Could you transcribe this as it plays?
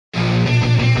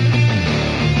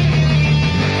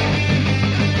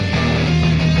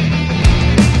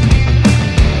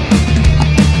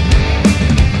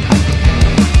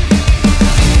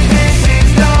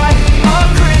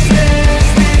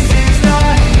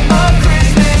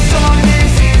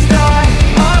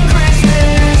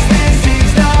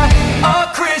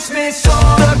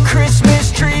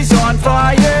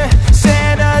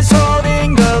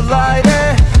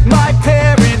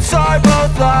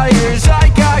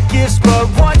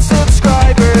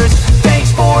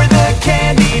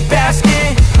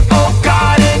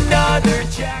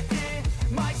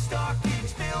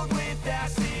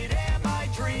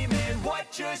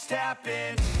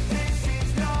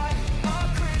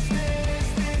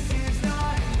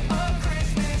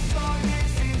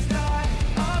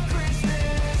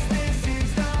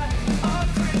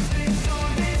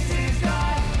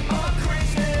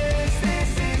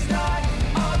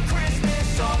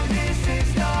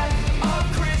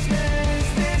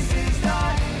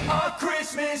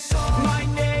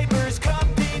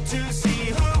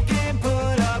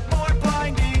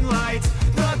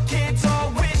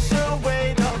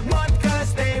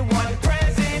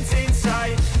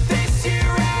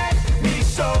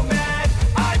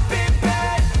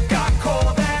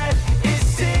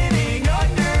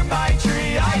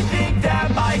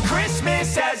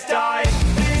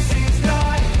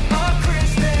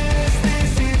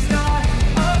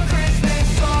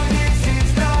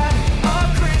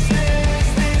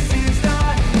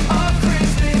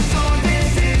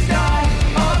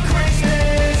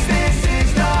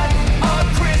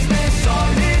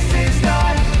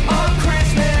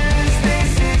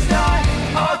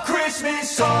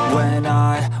When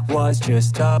I was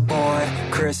just a boy,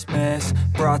 Christmas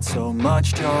brought so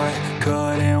much joy.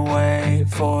 Couldn't wait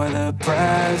for the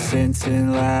presents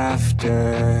and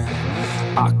laughter.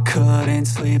 I couldn't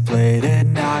sleep late at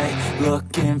night,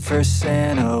 looking for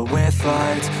Santa with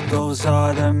lights. Those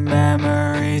are the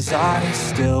memories I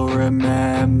still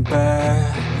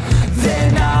remember.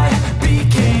 Then I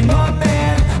became a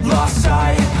man, lost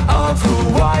sight of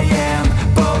who I am.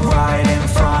 But right in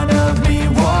front of me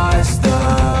was the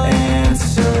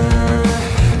answer.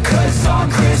 'Cause on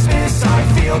Christmas I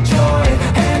feel joy,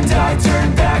 and I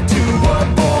turn back to a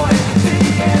boy. The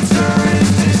answer is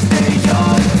to stay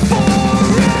young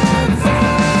forever.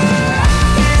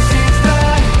 This is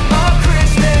not a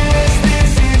Christmas,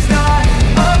 this is not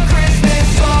a Christmas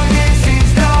song. This is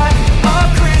not a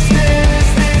Christmas,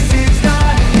 this is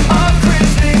not a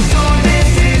Christmas song.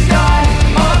 This is not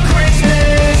a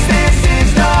Christmas, this is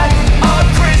not a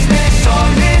Christmas song.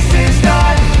 This is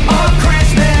not a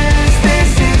Christmas,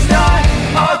 this is not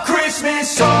a Christmas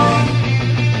song.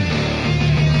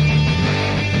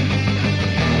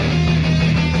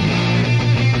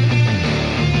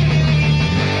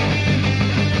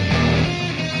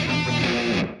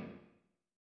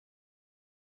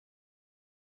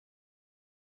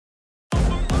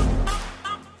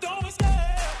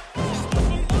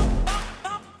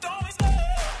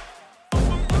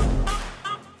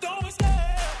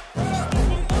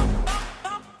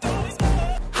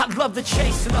 I love the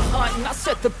chase and the hunt, and I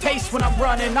set the pace when I'm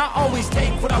running. I always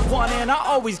take what I want and I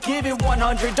always give it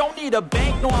 100. Don't need a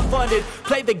bank, no I'm funded.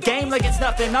 Play the game like it's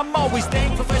nothing. I'm always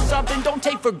thankful for something. Don't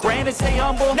take for granted, stay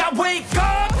humble. Now wake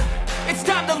up! It's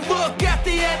time to look at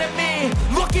the enemy.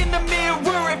 Look in the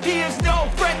mirror if he is no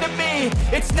friend to me.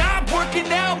 It's not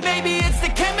working out, maybe it's the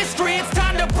chemistry. It's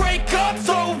time to break up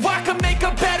so I can make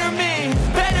a better me.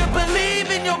 Better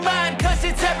believe in your mind, 'cause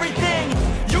it's everything.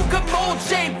 You can mold,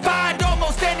 shape, find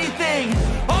almost anything.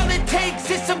 All it takes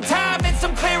is some time and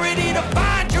some clarity to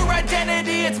find your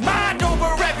identity. It's mind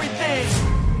over everything.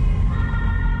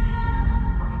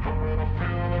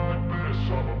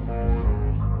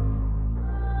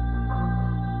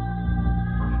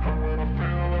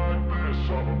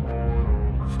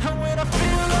 And when I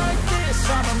feel like this,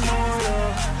 I'm immortal.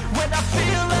 When I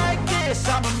feel like this,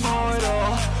 I'm immortal.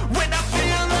 When I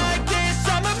feel like this,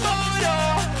 I'm immortal.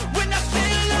 When I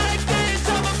feel like this,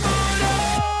 I'm immortal.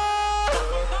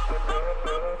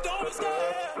 Don't be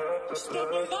scared. Just give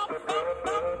me up.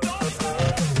 Don't be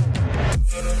scared.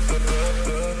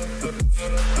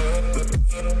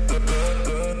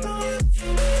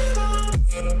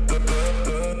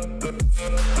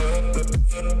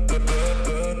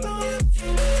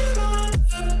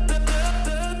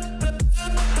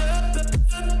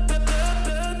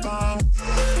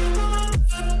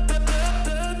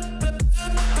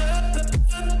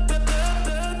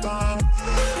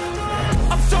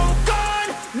 I'm so gone,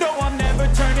 no I'm never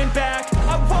turning back.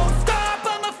 I won't stop,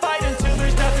 I'ma fight until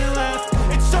there's nothing left.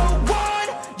 It's so on,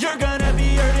 you're gonna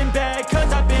be hurting bad,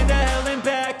 'cause I've been to hell and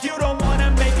back. You don't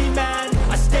wanna make me mad,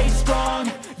 I stay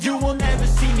strong, you will never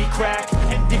see me crack.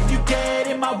 And if you get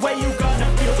in my way,